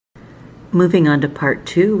Moving on to part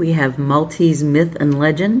 2, we have Maltese myth and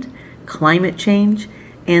legend, climate change,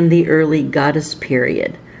 and the early goddess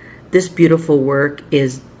period. This beautiful work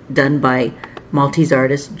is done by Maltese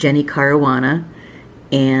artist Jenny Caruana,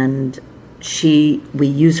 and we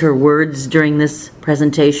use her words during this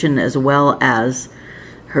presentation as well as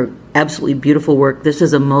her absolutely beautiful work. This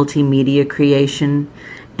is a multimedia creation,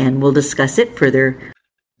 and we'll discuss it further.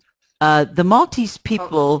 The Maltese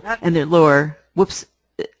people and their lore. Whoops.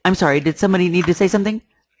 I'm sorry. Did somebody need to say something?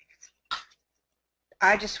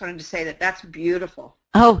 I just wanted to say that that's beautiful.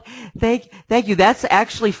 Oh, thank you. That's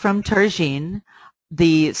actually from Tarjin,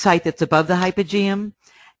 the site that's above the Hypogeum.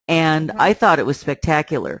 And I thought it was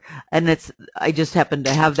spectacular. And I just happened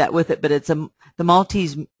to have that with it. But the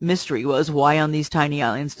Maltese mystery was why on these tiny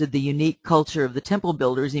islands did the unique culture of the temple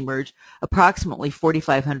builders emerge approximately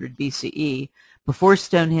 4500 BCE, before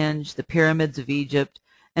Stonehenge, the pyramids of Egypt,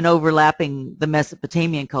 and overlapping the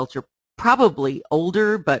Mesopotamian culture, probably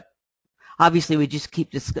older, but obviously we just keep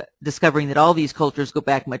discovering that all these cultures go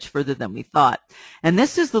back much further than we thought. And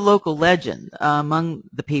this is the local legend among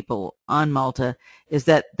the people on Malta, is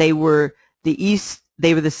that they were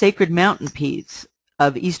the sacred mountain peaks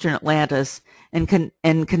of eastern Atlantis and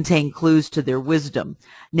contain clues to their wisdom.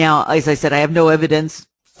 Now, as I said, I have no evidence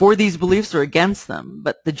for these beliefs or against them,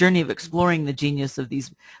 but the journey of exploring the genius of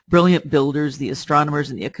these brilliant builders, the astronomers,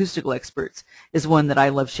 and the acoustical experts is one that I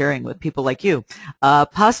love sharing with people like you.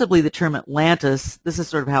 Possibly the term Atlantis, this is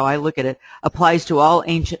sort of how I look at it, applies to all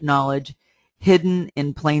ancient knowledge hidden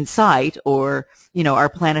in plain sight, or, our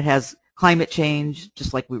planet has climate change,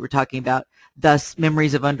 just like we were talking about, thus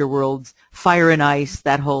memories of underworlds, fire and ice,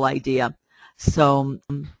 that whole idea. So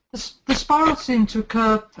the spirals seem to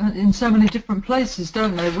occur in so many different places,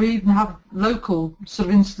 don't they? We even have local sort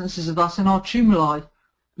of instances of that in our tumuli.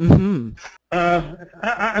 Mm-hmm.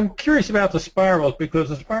 I'm curious about the spirals, because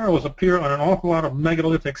the spirals appear on an awful lot of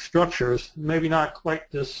megalithic structures, maybe not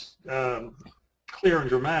quite this clear and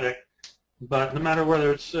dramatic, but no matter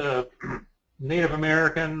whether it's Native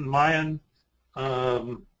American, Mayan,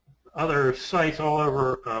 other sites all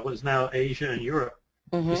over what is now Asia and Europe,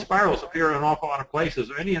 the spirals appear in an awful lot of places. Is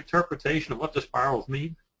there any interpretation of what the spirals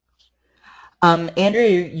mean?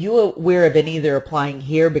 Andrea, are you aware of any that are applying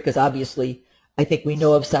here? Because obviously I think we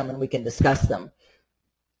know of some and we can discuss them.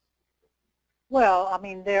 Well, I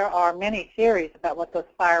mean, there are many theories about what those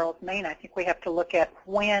spirals mean. I think we have to look at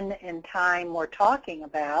when in time we're talking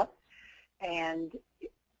about. And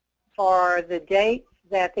for the dates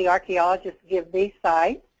that the archaeologists give these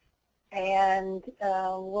sites, and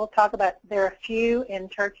we'll talk about, there are a few in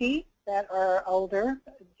Turkey that are older,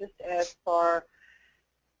 just as for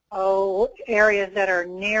areas that are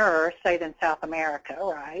nearer, say, than South America,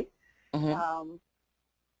 right?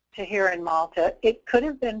 To here in Malta. It could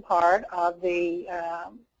have been part of the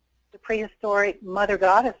prehistoric mother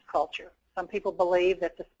goddess culture. Some people believe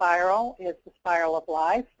that the spiral is the spiral of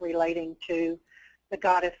life relating to the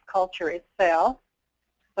goddess culture itself.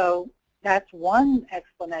 So that's one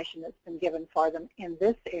explanation that's been given for them in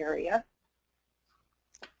this area.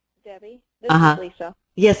 Debbie, this is Lisa.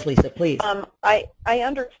 Yes, Lisa, please. I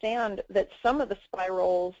understand that some of the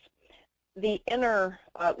spirals, the inner,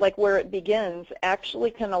 like where it begins,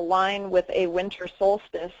 actually can align with a winter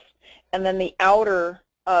solstice, and then the outer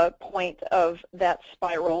point of that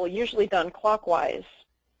spiral, usually done clockwise,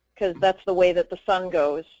 because that's the way that the sun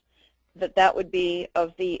goes, that would be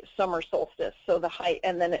of the summer solstice, so the height,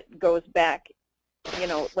 and then it goes back,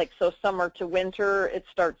 like, so summer to winter, it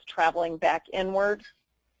starts traveling back inward,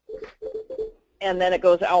 and then it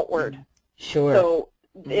goes outward. Sure. So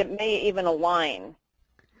it may even align.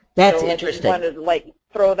 That's so interesting. I just wanted to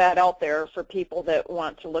throw that out there for people that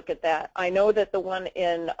want to look at that. I know that the one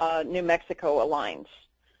in New Mexico aligns.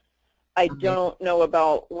 I don't know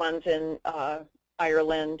about ones in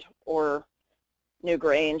Ireland or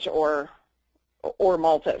Newgrange or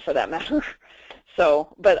Malta, for that matter.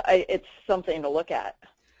 So, but it's something to look at.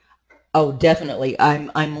 Oh, definitely.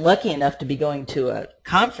 I'm lucky enough to be going to a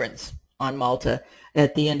conference on Malta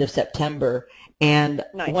at the end of September, and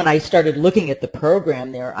when I started looking at the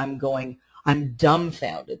program there, I'm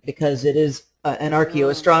dumbfounded, because it is an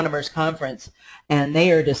archaeoastronomers conference, and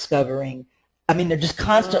they are discovering, they're just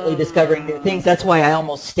constantly discovering new things. That's why I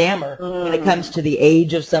almost stammer when it comes to the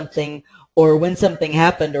age of something, or when something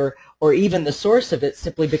happened, or even the source of it,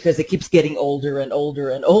 simply because it keeps getting older and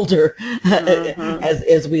older and older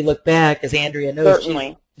as we look back. As Andrea knows,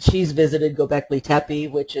 she's visited Göbekli Tepe,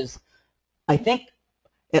 which is, I think,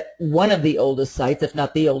 one of the oldest sites, if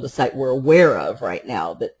not the oldest site we're aware of right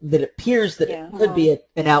now, that appears that it could be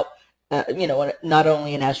not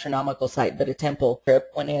only an astronomical site, but a temple trip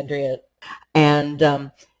when Andrea,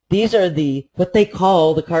 and these are what they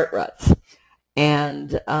call the cart ruts.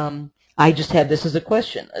 And I just have this as a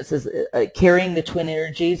question. It says, carrying the twin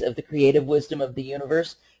energies of the creative wisdom of the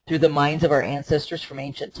universe through the minds of our ancestors from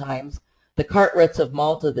ancient times, the cart ruts of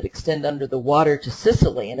Malta that extend under the water to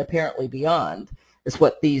Sicily and apparently beyond is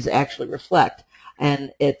what these actually reflect.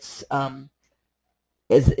 And it's,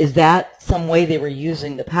 is that some way they were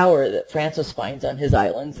using the power that Francis finds on his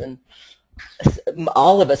islands? And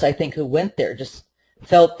all of us, I think, who went there just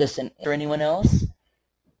felt this. Is there anyone else?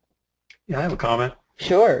 Yeah, I have a comment.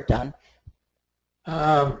 Sure, Don.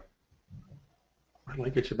 Let me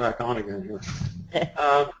get you back on again here.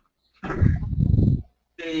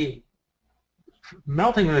 The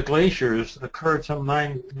melting of the glaciers occurred about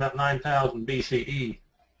 9,000 BCE,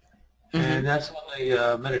 and that's when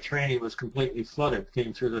the Mediterranean was completely flooded,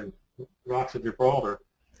 came through the rocks of Gibraltar.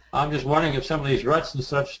 I'm just wondering if some of these ruts and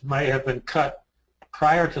such may have been cut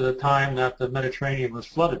prior to the time that the Mediterranean was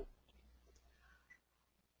flooded.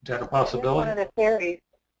 Is that a possibility? That's one of the theories.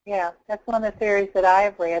 Yeah, that's one of the theories that I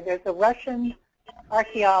have read. There's a Russian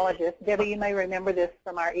archaeologist. Debbie, you may remember this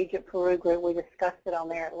from our Egypt-Peru group. We discussed it on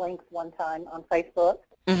there at length one time on Facebook.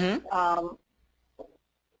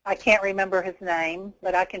 I can't remember his name,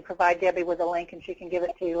 but I can provide Debbie with a link and she can give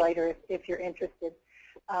it to you later if you're interested.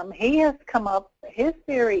 He has come up, his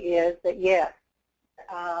theory is that yes,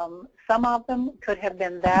 some of them could have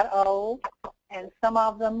been that old, and some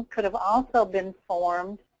of them could have also been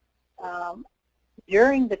formed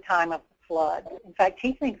during the time of the flood. In fact,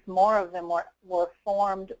 he thinks more of them were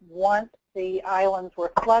formed once the islands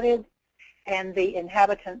were flooded and the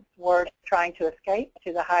inhabitants were trying to escape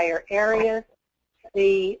to the higher areas.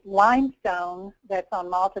 The limestone that's on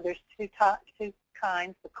Malta, there's two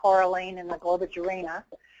kinds, the coralline and the globigerina.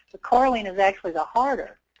 The coralline is actually the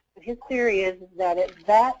harder. But his theory is that at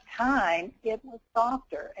that time it was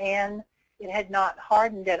softer and it had not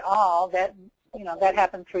hardened at all. That, you know, that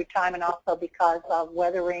happened through time and also because of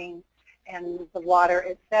weathering and the water,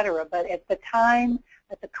 etc. But at the time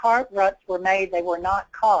that the cart ruts were made, they were not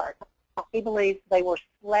carts. He believes they were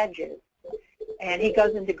sledges. And he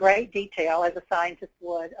goes into great detail, as a scientist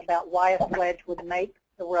would, about why a sledge would make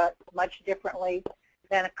the ruts much differently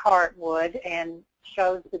than a cart would, and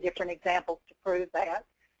shows the different examples to prove that,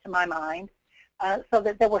 to my mind. So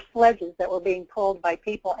that there were sledges that were being pulled by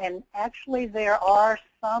people. And actually there are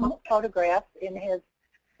some photographs in his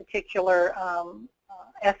particular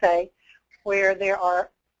essay where there are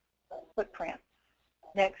footprints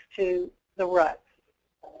next to the ruts.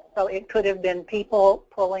 So it could have been people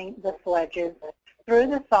pulling the sledges through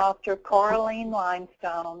the softer coralline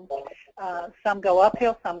limestone. Some go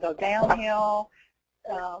uphill, some go downhill.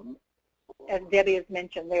 As Debbie has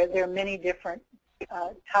mentioned, there are many different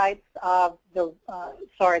types of the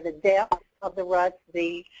depth of the ruts.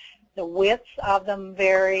 The widths of them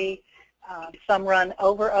vary. Some run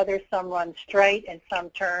over others, some run straight, and some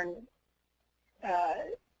turn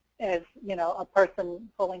as, you know, a person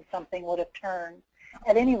pulling something would have turned.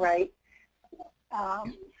 At any rate,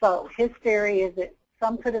 so his theory is that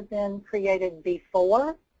some could have been created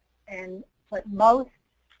before, but most,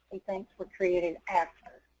 he thinks, were created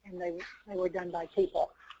after, and they were done by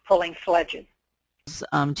people pulling sledges.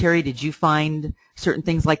 Terry, did you find certain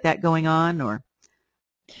things like that going on, or?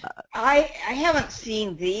 I haven't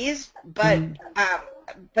seen these, but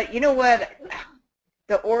but you know what?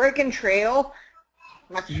 The Oregon Trail,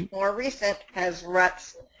 much more recent, has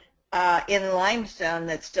ruts in limestone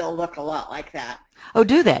that still look a lot like that. Oh,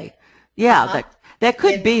 do they? Yeah, that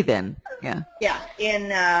could be then. Yeah. Yeah, in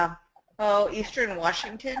eastern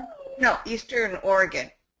Washington? No, eastern Oregon.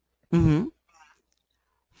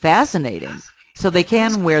 Fascinating. So they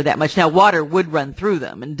can wear that much. Now, water would run through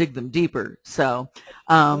them and dig them deeper. So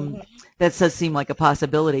that does seem like a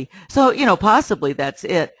possibility. So, you know, possibly that's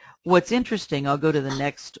it. What's interesting, I'll go to the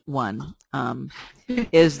next one,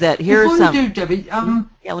 is that here's some... Before you do, Debbie...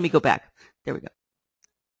 yeah, let me go back. There we go.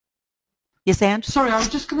 Yes, Ange? Sorry, I was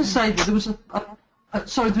just going to say that there was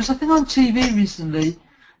there was a thing on TV recently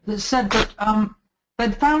that said that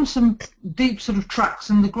they'd found some deep sort of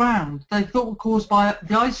tracks in the ground they thought were caused by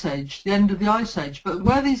the Ice Age, the end of the Ice Age, but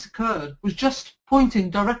where these occurred was just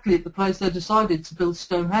pointing directly at the place they decided to build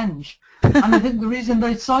Stonehenge. And I think the reason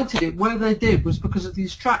they cited it where they did was because of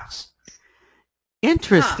these tracks.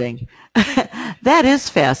 Interesting. That is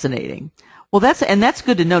fascinating. Well, that's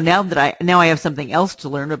good to know. Now I have something else to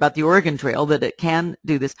learn about the Oregon Trail, that it can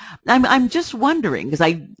do this. I'm just wondering,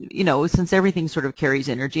 because since everything sort of carries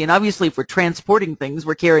energy, and obviously if we're transporting things,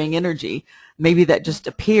 we're carrying energy. Maybe that just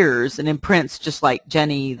appears and imprints, just like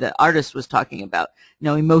Jenny, the artist, was talking about. You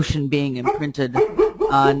know, emotion being imprinted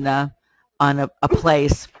on a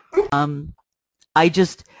place.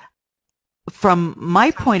 from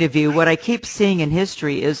my point of view, what I keep seeing in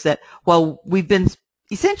history is that while we've been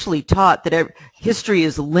essentially taught that history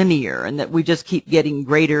is linear and that we just keep getting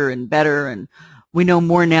greater and better and we know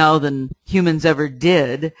more now than humans ever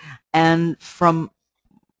did, and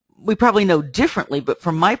we probably know differently, but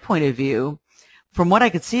from my point of view, from what I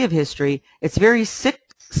could see of history, it's very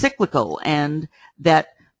cyclical, and that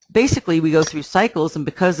basically we go through cycles, and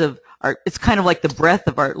because of it's kind of like the breath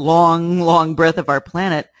of our long breath of our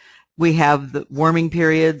planet. We have the warming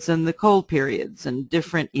periods and the cold periods and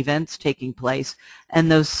different events taking place,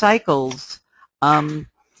 and those cycles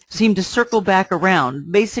seem to circle back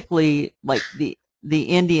around, basically like the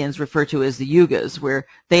Indians refer to as the yugas, where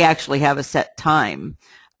they actually have a set time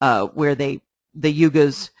where the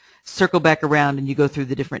yugas circle back around and you go through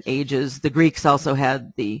the different ages. The Greeks also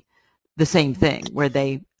had the same thing, where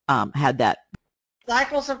they had that.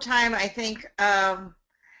 Cycles of time, I think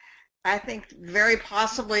very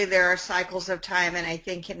possibly there are cycles of time, and I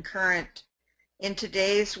think in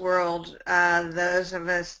today's world, those of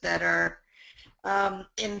us that are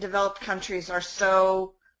in developed countries are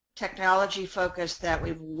so technology focused that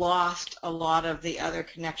we've lost a lot of the other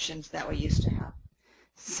connections that we used to have.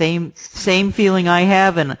 Same feeling I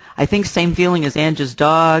have, and I think same feeling as Angie's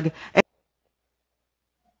dog.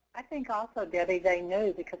 I think also, Debbie, they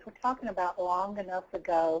knew, because we're talking about long enough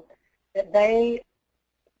ago that they,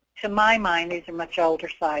 to my mind, these are much older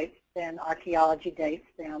sites than archaeology dates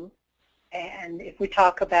them. And if we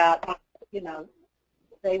talk about,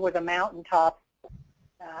 they were the mountaintops.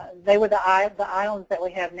 They were the islands that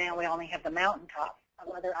we have now. We only have the mountaintops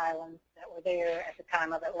of other islands that were there at the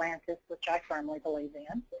time of Atlantis, which I firmly believe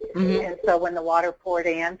in. Mm-hmm. And so when the water poured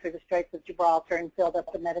in through the Straits of Gibraltar and filled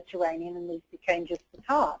up the Mediterranean, and these became just the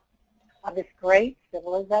top of this great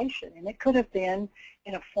civilization. And it could have been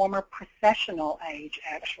in a former processional age,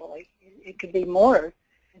 actually. It could be more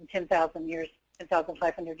than 10,000 years,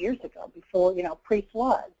 10,500 years ago, before,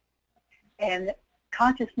 pre-flood. And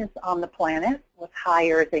consciousness on the planet was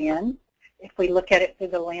higher then. If we look at it through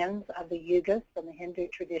the lens of the yugas from the Hindu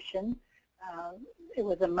tradition, it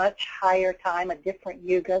was a much higher time, a different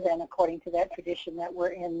yuga than according to that tradition that we're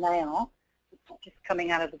in now. Just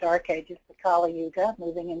coming out of the Dark Ages, the Kali Yuga,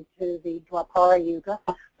 moving into the Dwapara Yuga.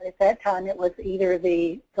 But at that time, it was either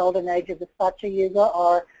the Golden Age of the Satya Yuga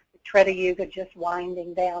or the Treta Yuga, just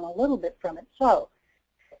winding down a little bit from it. So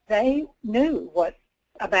they knew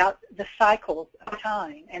about the cycles of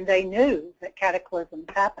time, and they knew that cataclysms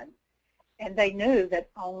happened, and they knew that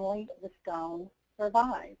only the stone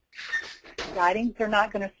survives. Writings are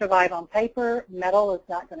not going to survive on paper. Metal is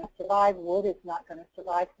not going to survive. Wood is not going to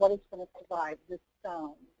survive. What is going to survive? The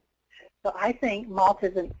stone. So I think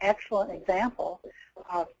Malta is an excellent example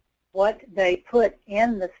of what they put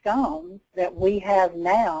in the stones that we have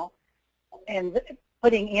now. And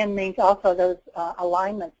putting in means also those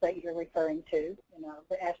alignments that you're referring to,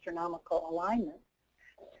 the astronomical alignments.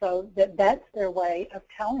 So that's their way of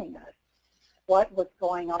telling us what was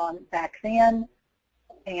going on back then.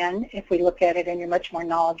 And if we look at it, and you're much more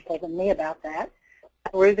knowledgeable than me about that,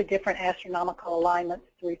 through the different astronomical alignments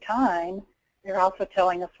through time, they're also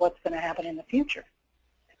telling us what's going to happen in the future.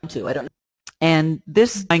 I don't know. And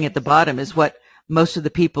this thing at the bottom is what most of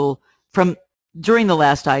the people from during the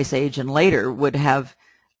last ice age and later would have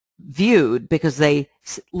viewed, because they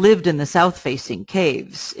lived in the south-facing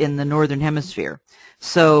caves in the northern hemisphere.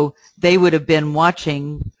 So they would have been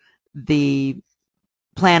watching the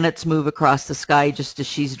planets move across the sky just as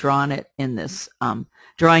she's drawn it in this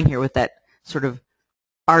drawing here, with that sort of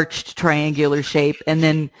arched triangular shape.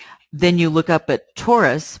 And then you look up at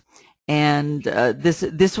Taurus, and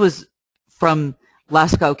this was from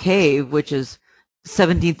Lascaux Cave, which is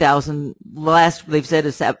 17,000, last they've said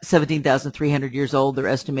is 17,300 years old, they're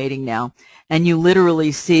estimating now. And you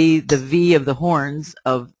literally see the V of the horns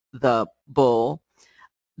of the bull,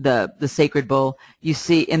 the sacred bull. You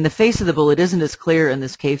see in the face of the bull, it isn't as clear in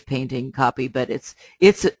this cave painting copy, but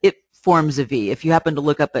it forms a V. If you happen to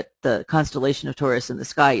look up at the constellation of Taurus in the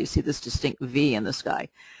sky, you see this distinct V in the sky.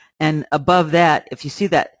 And above that, if you see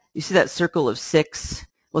that circle of 6.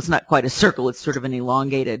 Well, it's not quite a circle, it's sort of an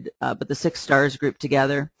elongated, but the 6 stars grouped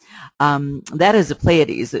together. That is a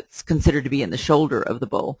Pleiades. It's considered to be in the shoulder of the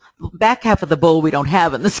bull. Back half of the bull we don't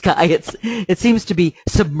have in the sky. It seems to be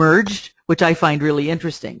submerged, which I find really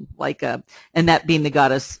interesting, and that being the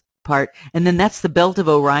goddess part. And then that's the belt of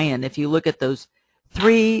Orion. If you look at those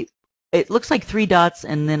 3, it looks like 3 dots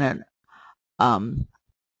and then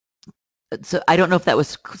so I don't know if that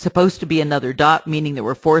was supposed to be another dot, meaning there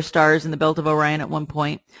were 4 stars in the belt of Orion at one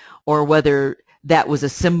point, or whether that was a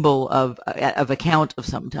symbol of a count of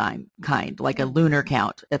some kind, like a lunar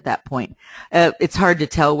count at that point. It's hard to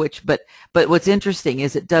tell which, but what's interesting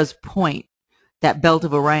is it does point, that belt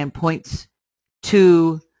of Orion points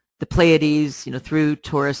to the Pleiades, through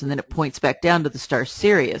Taurus, and then it points back down to the star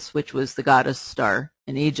Sirius, which was the goddess star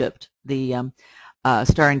in Egypt, the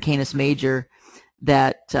star in Canis Major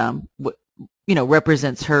that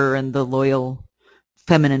represents her and the loyal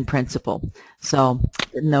feminine principle. So,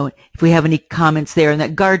 if we have any comments there, and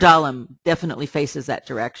that Gardalam definitely faces that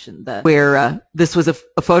direction. Where this was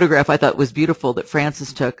a photograph I thought was beautiful that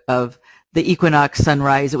Francis took of the equinox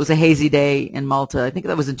sunrise. It was a hazy day in Malta. I think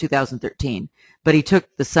that was in 2013. But he took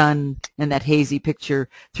the sun and that hazy picture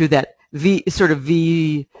through that V,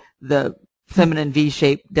 the feminine V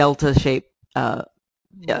shape, delta shape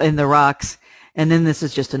in the rocks. And then this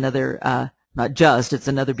is just another, it's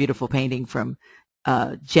another beautiful painting from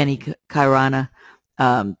Jenny Kairana.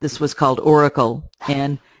 This was called Oracle,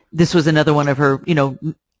 and this was another one of her,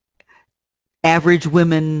 average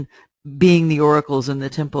women being the oracles in the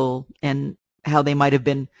temple, and how they might have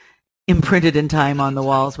been imprinted in time on the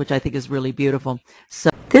walls, which I think is really beautiful. So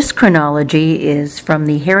this chronology is from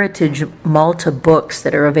the Heritage Malta books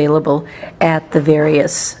that are available at the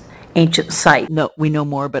various ancient sites. No, we know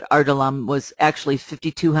more, but Ardalam was actually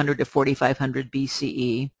 5200 to 4500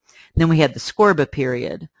 BCE. Then we had the Scorba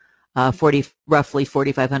period, roughly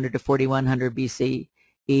 4500 to 4100 BCE.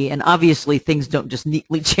 And obviously things don't just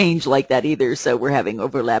neatly change like that either, so we're having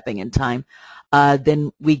overlapping in time.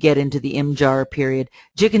 Then we get into the Imjar period.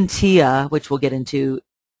 Gigantea, which we'll get into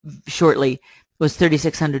shortly, was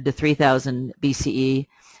 3600 to 3000 BCE.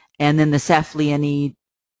 And then the Saflieni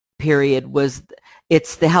period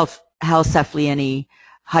it's the Halsaflieni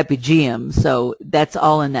hypogeum, so that's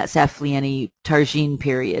all in that Saflieni Targine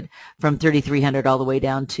period from 3300 all the way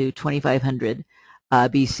down to 2500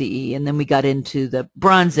 BCE. And then we got into the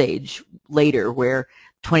Bronze Age later, where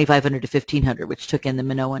 2500 to 1500, which took in the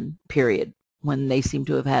Minoan period, when they seem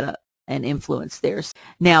to have had an influence there.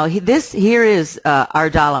 Now, here is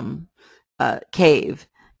Ardalam cave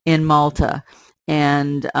in Malta,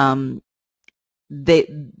 and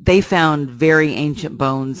they found very ancient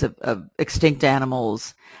bones of extinct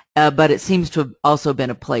animals, but it seems to have also been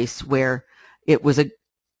a place where it was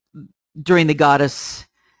during the goddess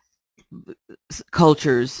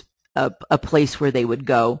cultures, a place where they would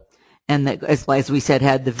go, and that, as we said,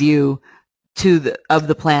 had the view of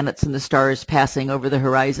the planets and the stars passing over the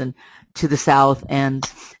horizon to the south,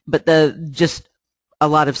 but just a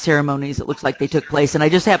lot of ceremonies, it looks like they took place. And I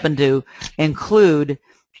just happened to include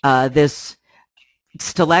this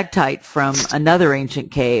stalactite from another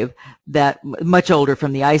ancient cave, that much older,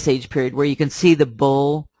 from the Ice Age period, where you can see the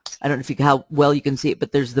bull. I don't know how well you can see it,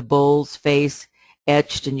 but there's the bull's face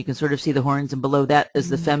etched, and you can sort of see the horns, and below that is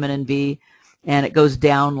the feminine V, and it goes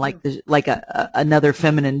down like another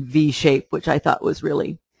feminine V shape, which I thought was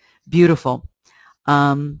really beautiful.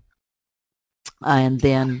 And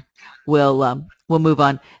then we'll move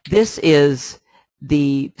on. This is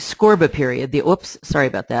the Scorba period. Oops, sorry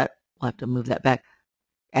about that. We'll have to move that back.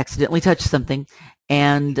 Accidentally touched something.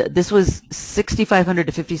 And this was 6,500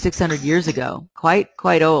 to 5,600 years ago,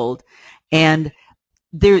 quite old. And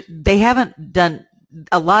they haven't done,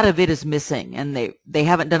 a lot of it is missing, and they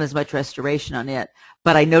haven't done as much restoration on it.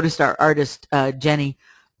 But I noticed our artist, Jenny,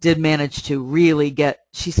 did manage to really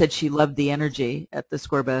she said she loved the energy at the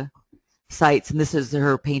Scorba sites, and this is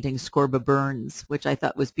her painting Scorba Burns, which I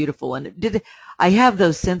thought was beautiful. And I have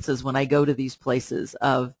those senses when I go to these places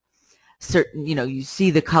of certain, you see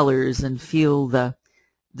the colors and feel the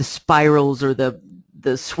spirals or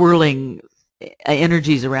the swirling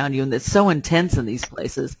energies around you, and it's so intense in these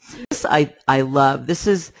places. This I love. This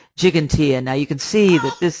is Gigantea. Now you can see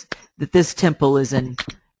that this temple is in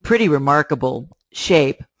pretty remarkable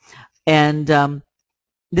shape, and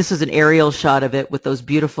this is an aerial shot of it with those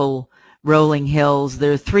beautiful rolling hills.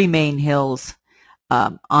 There are three main hills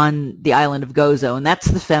on the island of Gozo, and that's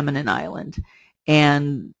the feminine island.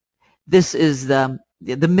 And this is the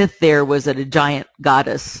myth there was that a giant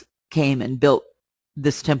goddess came and built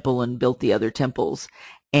this temple and built the other temples.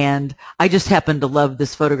 And I just happened to love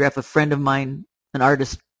this photograph a friend of mine, an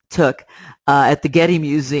artist, took at the Getty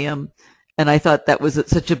Museum, and I thought that was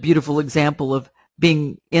such a beautiful example of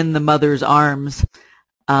being in the mother's arms.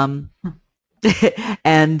 And you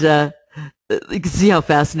can see how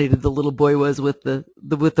fascinated the little boy was with the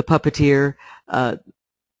puppeteer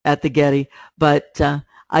at the Getty. But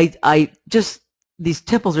I just, these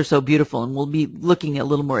temples are so beautiful, and we'll be looking a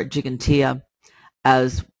little more at Gigantea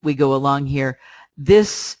as we go along here.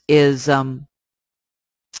 This is,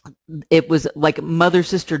 it was like mother,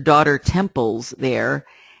 sister, daughter temples there,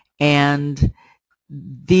 and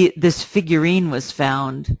this figurine was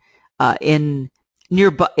found in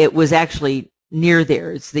nearby. It was actually near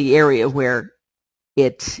there. It's the area where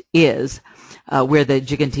it is, where the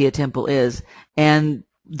Gigantea temple is. And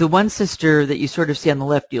the one sister that you sort of see on the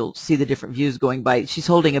left, you'll see the different views going by. She's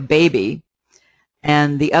holding a baby,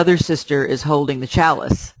 and the other sister is holding the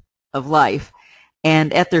chalice of life.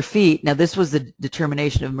 And at their feet, now this was the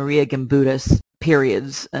determination of Maria Gimbutas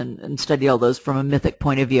periods, and study all those from a mythic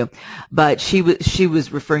point of view. But she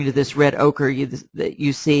was referring to this red ochre that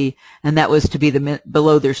you see, and that was to be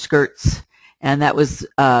below their skirts, and that was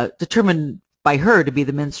determined by her to be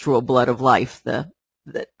the menstrual blood of life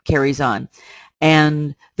that carries on.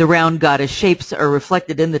 And the round goddess shapes are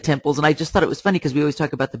reflected in the temples, and I just thought it was funny because we always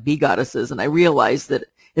talk about the bee goddesses, and I realized that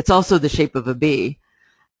it's also the shape of a bee.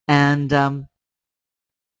 And the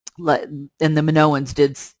Minoans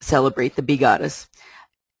did celebrate the bee goddess.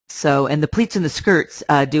 So, and the pleats and the skirts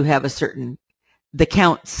do have the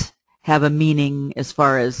counts have a meaning as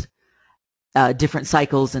far as different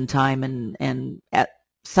cycles in time and at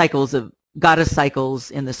cycles of goddess cycles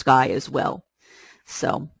in the sky as well.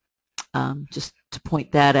 So just to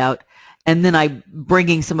point that out. And then I'm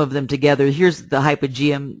bringing some of them together. Here's the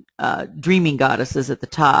Hypogeum dreaming goddesses at the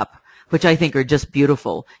top, which I think are just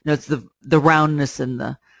beautiful. You know, it's the roundness and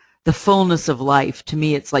the fullness of life. To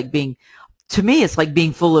me, it's like being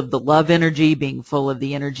full of the love energy, being full of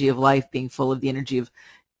the energy of life, being full of the energy of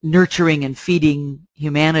nurturing and feeding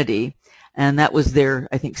humanity. And that was their,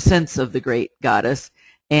 I think, sense of the great goddess.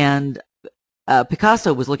 And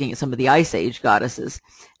Picasso was looking at some of the Ice Age goddesses,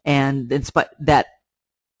 and that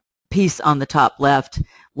piece on the top left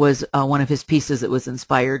was one of his pieces that was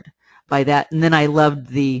inspired by that. And then I loved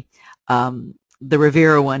the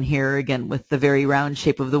Rivera one here, again, with the very round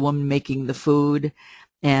shape of the woman making the food.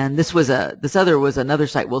 And this other was another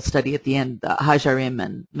site we'll study at the end. Hajarim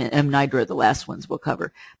and Nidra, the last ones we'll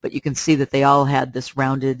cover. But you can see that they all had this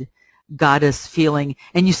rounded goddess feeling.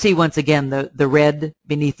 And you see once again the red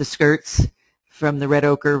beneath the skirts from the red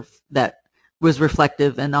ochre that was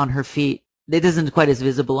reflective, and on her feet. It isn't quite as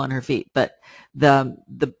visible on her feet, but the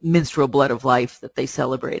menstrual blood of life that they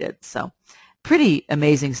celebrated. So pretty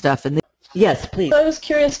amazing stuff. And yes, please. So I was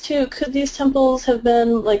curious too, could these temples have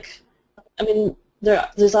been like, I mean,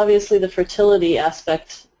 there's obviously the fertility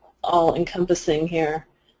aspect all encompassing here.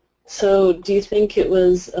 So do you think it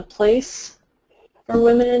was a place for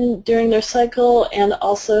women during their cycle, and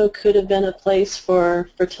also could have been a place for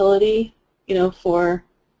fertility, you know, for,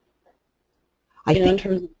 in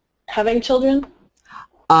terms of having children?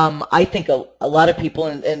 I think a lot of people,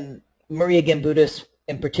 and Maria Gimbutas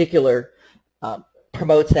in particular,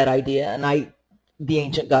 promotes that idea, and the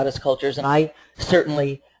ancient goddess cultures, and I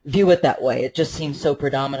certainly view it that way. It just seems so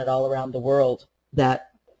predominant all around the world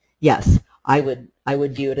that, yes, I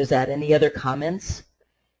would view it as that. Any other comments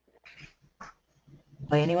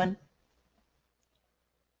by anyone?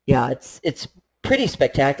 Yeah, it's pretty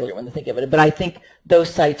spectacular when you think of it. But I think those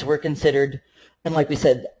sites were considered, and like we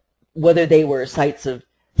said, whether they were sites of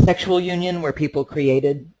sexual union where people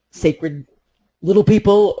created sacred little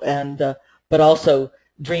people, and but also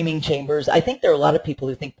dreaming chambers. I think there are a lot of people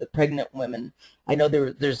who think that pregnant women, I know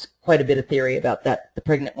there's quite a bit of theory about that, the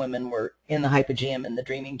pregnant women were in the hypogeum and the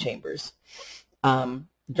dreaming chambers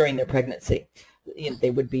during their pregnancy. You know,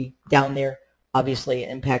 they would be down there, obviously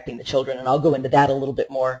impacting the children, and I'll go into that a little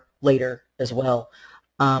bit more later as well.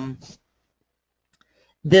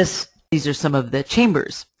 These are some of the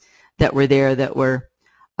chambers that were there that were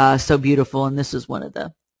so beautiful, and this is one of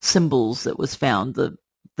the symbols that was found, the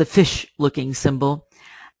fish-looking symbol.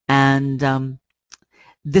 And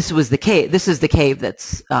this was the cave. This is the cave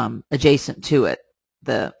that's adjacent to it.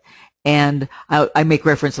 And I make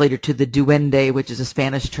reference later to the duende, which is a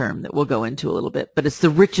Spanish term that we'll go into a little bit. But it's the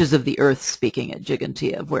riches of the earth speaking at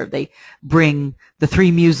Gigantea, where they bring the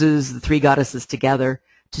three muses, the three goddesses together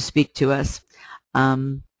to speak to us.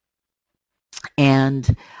 And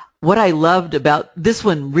what I loved about this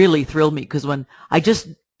one really thrilled me, because when I just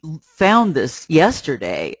found this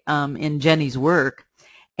yesterday in Jenny's work,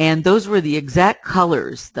 and those were the exact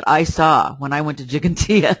colors that I saw when I went to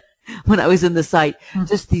Gigantea when I was in the site.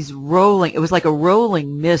 Just these rolling, it was like a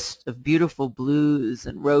rolling mist of beautiful blues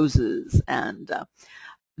and roses, and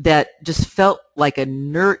that just felt like a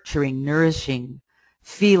nurturing, nourishing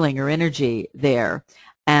feeling or energy there.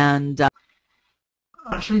 And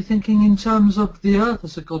actually thinking in terms of the earth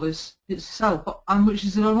as a goddess itself, and which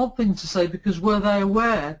is an odd thing to say, because were they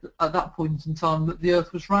aware at that point in time that the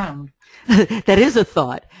earth was round? That is a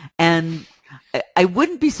thought. And I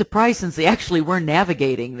wouldn't be surprised since they actually were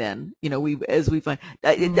navigating then, as we find.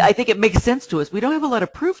 I think it makes sense to us. We don't have a lot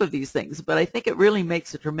of proof of these things, but I think it really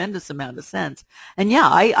makes a tremendous amount of sense. And yeah,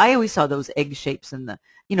 I always saw those egg shapes in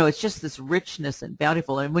it's just this richness and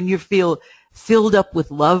bountiful. And when you feel filled up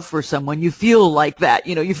with love for someone, you feel like that,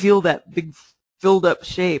 you feel that big filled up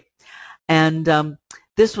shape. And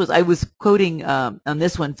I was quoting on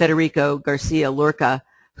this one, Federico Garcia Lorca,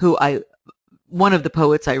 one of the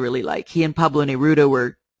poets I really like. He and Pablo Neruda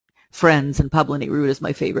were friends, and Pablo Neruda is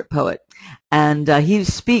my favorite poet. And he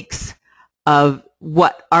speaks of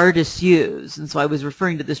what artists use. And so I was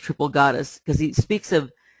referring to this triple goddess because he speaks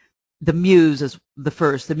of the muse as the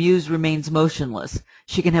first. The muse remains motionless.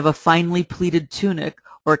 She can have a finely pleated tunic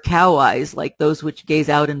or cow eyes like those which gaze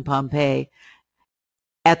out in Pompeii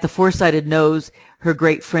at the four-sided nose her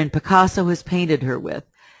great friend Picasso has painted her with.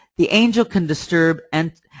 The angel can disturb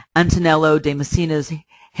Antonello de Messina's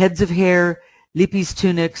heads of hair, Lippi's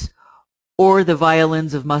tunics, or the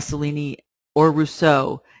violins of Mussolini or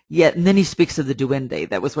Rousseau. And then he speaks of the duende.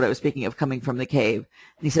 That was what I was speaking of, coming from the cave.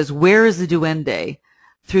 And he says, where is the duende?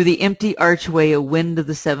 Through the empty archway a wind of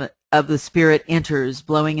the spirit enters,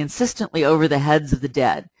 blowing insistently over the heads of the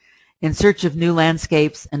dead. In search of new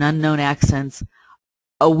landscapes and unknown accents,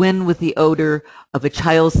 a wind with the odor of a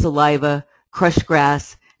child's saliva, crushed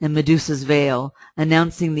grass, and Medusa's veil,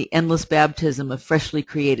 announcing the endless baptism of freshly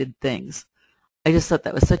created things. I just thought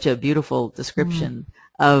that was such a beautiful description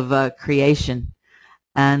of creation.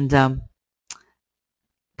 And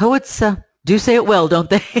poets do say it well, don't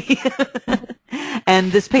they?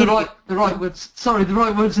 And this painting... The right words. Sorry, the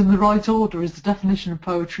right words in the right order is the definition of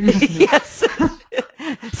poetry, isn't it? Yes.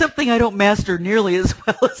 Something I don't master nearly as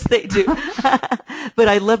well as they do. But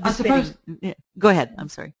I love this painting. Yeah. Go ahead. I'm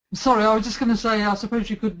sorry. Sorry, I was just going to say, I suppose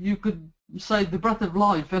you could say the breath of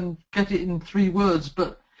life and get it in 3 words,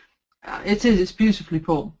 but it's beautifully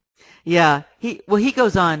put. Yeah, he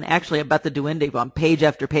goes on actually about the duende on page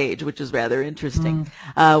after page, which is rather interesting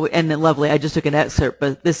and lovely. I just took an excerpt,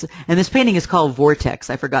 but this painting is called Vortex.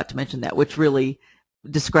 I forgot to mention that, which really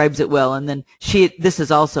describes it well. And then this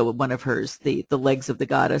is also one of hers, the legs of the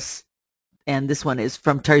goddess, and this one is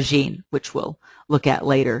from Targine, which we'll look at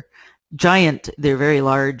later. Giant, they're very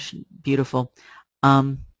large, beautiful.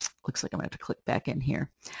 Looks like I'm going to have to click back in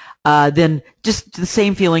here. Then just the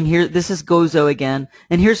same feeling here. This is Gozo again.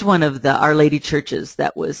 And here's one of the Our Lady churches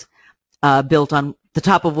that was built on the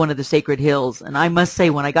top of one of the sacred hills. And I must say,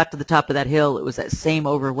 when I got to the top of that hill, it was that same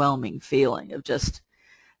overwhelming feeling of just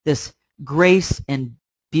this grace and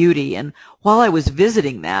beauty. And while I was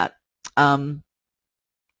visiting that,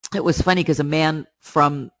 it was funny because a man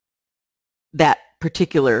from that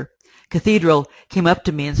particular cathedral came up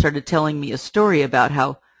to me and started telling me a story about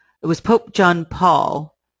how it was Pope John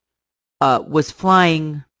Paul was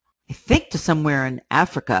flying, I think, to somewhere in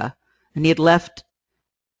Africa, and he had left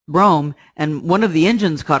Rome, and one of the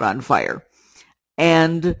engines caught on fire.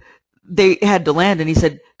 And they had to land, and he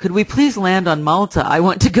said, could we please land on Malta? I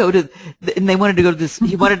want to go to, and they wanted to go to this,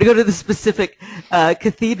 he wanted to go to the specific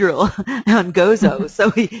cathedral on Gozo. So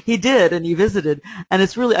he did, and he visited. And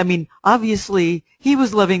it's really, I mean, obviously he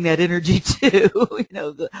was loving that energy too,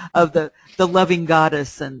 of the loving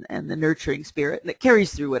goddess and the nurturing spirit. And it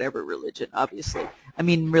carries through whatever religion, obviously. I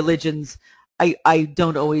mean, religions, I'm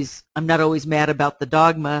not always mad about the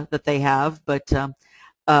dogma that they have, but,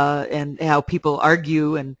 and how people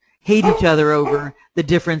argue and hate each other over the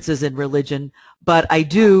differences in religion, but I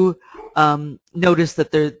do notice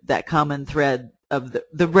that there's that common thread of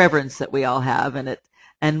the reverence that we all have, and it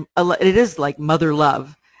is like mother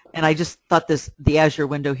love. And I just thought the Azure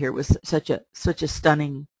window here was such a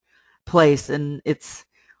stunning place, and it's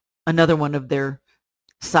another one of their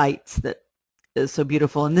sites that is so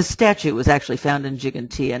beautiful. And this statue was actually found in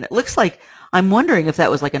Gigantea, and it looks like, I'm wondering if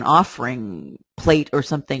that was like an offering plate or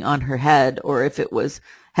something on her head, or if it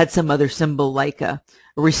had some other symbol like a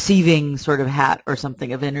receiving sort of hat or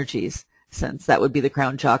something of energies, since that would be the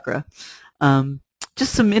crown chakra.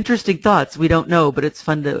 Just some interesting thoughts. We don't know, but it's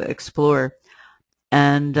fun to explore.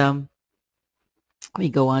 And let me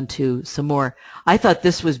go on to some more. I thought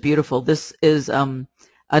this was beautiful. This is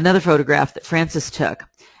another photograph that Francis took,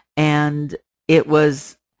 and it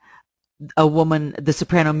was a woman, the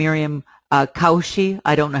soprano Miriam Cauchy,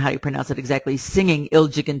 I don't know how you pronounce it exactly, singing Il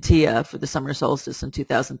Gigantea for the summer solstice in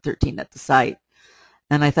 2013 at the site.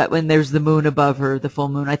 And I thought, when there's the moon above her, the full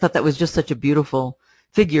moon, I thought that was just such a beautiful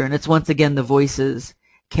figure. And it's once again the voices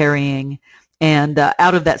carrying. And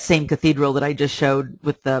out of that same cathedral that I just showed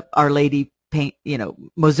with the Our Lady paint,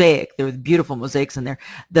 mosaic, there were beautiful mosaics in there.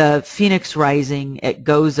 The Phoenix Rising at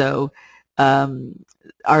Gozo,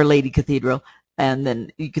 Our Lady Cathedral, and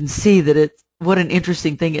then you can see that it's what an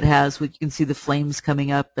interesting thing it has. You can see the flames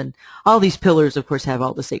coming up, and all these pillars, of course, have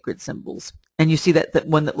all the sacred symbols. And you see that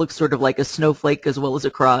one that looks sort of like a snowflake as well as a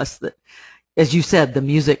cross. That, as you said, the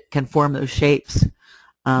music can form those shapes.